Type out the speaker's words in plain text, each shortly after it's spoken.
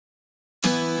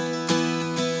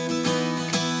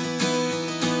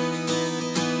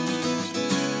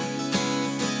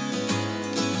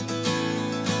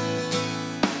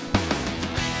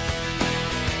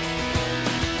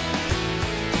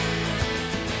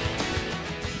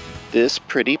This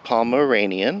pretty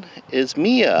Pomeranian is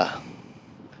Mia.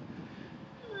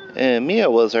 And Mia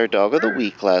was our dog of the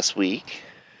week last week.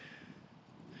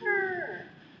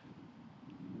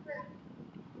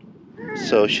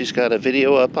 So she's got a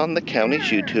video up on the county's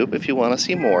YouTube if you want to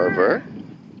see more of her.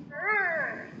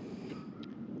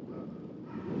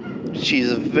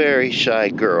 She's a very shy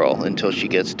girl until she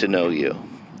gets to know you.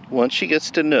 Once she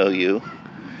gets to know you,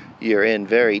 you're in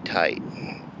very tight,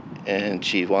 and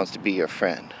she wants to be your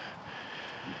friend.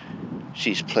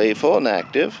 She's playful and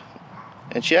active,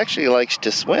 and she actually likes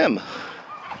to swim.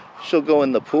 She'll go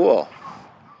in the pool.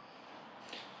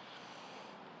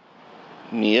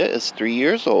 Mia is 3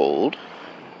 years old.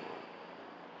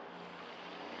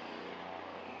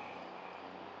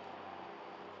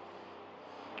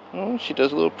 Oh, she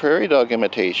does a little prairie dog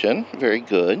imitation. Very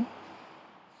good.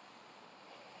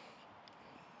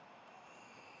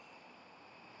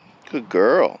 Good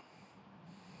girl.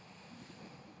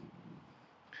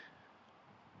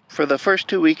 For the first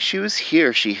 2 weeks she was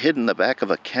here, she hid in the back of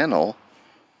a kennel.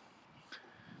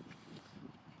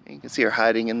 You can see her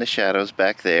hiding in the shadows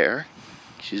back there.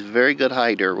 She's a very good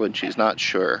hider when she's not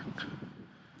sure.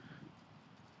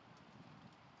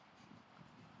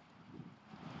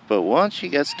 But once she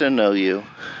gets to know you,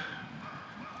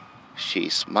 she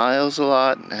smiles a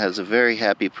lot and has a very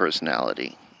happy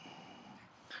personality.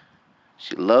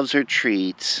 She loves her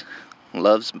treats,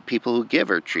 loves people who give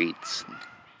her treats.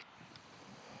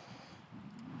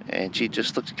 And she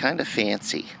just looks kind of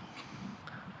fancy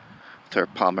with her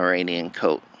Pomeranian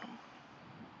coat.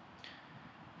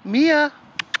 Mia!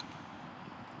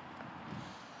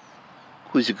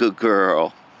 Who's a good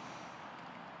girl?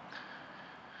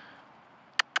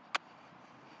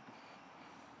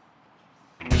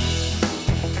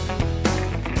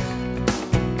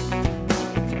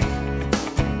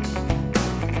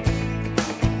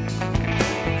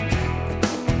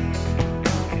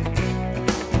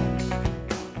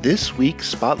 This week's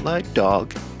spotlight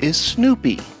dog is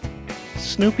Snoopy.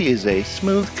 Snoopy is a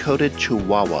smooth-coated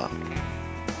Chihuahua.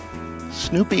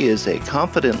 Snoopy is a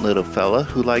confident little fella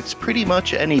who likes pretty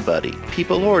much anybody,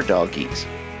 people or doggies.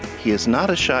 He is not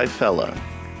a shy fella.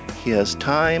 He has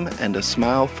time and a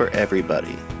smile for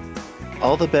everybody.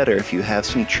 All the better if you have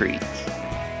some treats.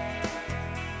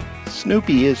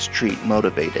 Snoopy is treat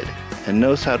motivated and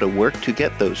knows how to work to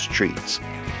get those treats.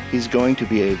 He's going to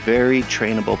be a very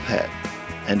trainable pet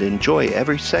and enjoy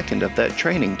every second of that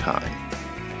training time.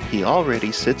 He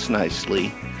already sits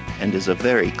nicely and is a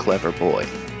very clever boy.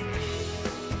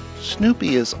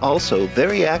 Snoopy is also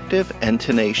very active and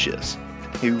tenacious.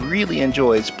 He really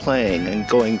enjoys playing and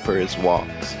going for his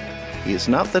walks. He is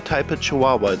not the type of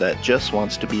Chihuahua that just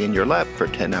wants to be in your lap for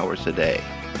 10 hours a day.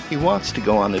 He wants to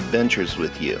go on adventures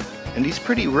with you, and he's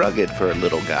pretty rugged for a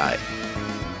little guy.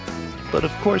 But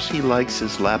of course he likes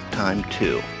his lap time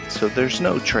too, so there's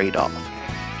no trade-off.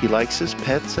 He likes his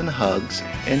pets and hugs,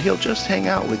 and he'll just hang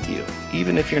out with you,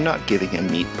 even if you're not giving him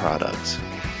meat products.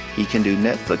 He can do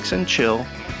Netflix and chill,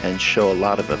 and show a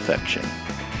lot of affection.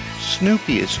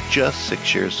 Snoopy is just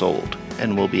 6 years old,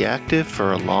 and will be active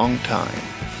for a long time.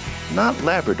 Not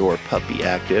Labrador puppy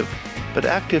active, but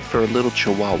active for a little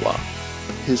Chihuahua.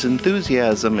 His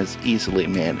enthusiasm is easily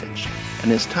managed,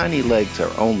 and his tiny legs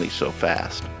are only so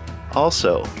fast.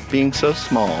 Also, being so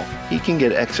small, he can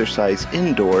get exercise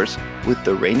indoors with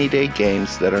the rainy day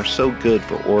games that are so good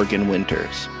for Oregon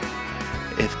winters.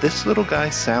 If this little guy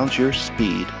sounds your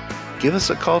speed, give us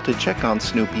a call to check on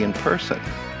Snoopy in person.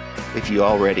 If you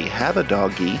already have a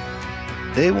doggy,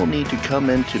 they will need to come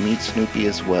in to meet Snoopy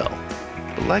as well.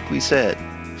 But like we said,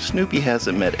 Snoopy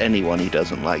hasn't met anyone he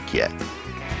doesn't like yet.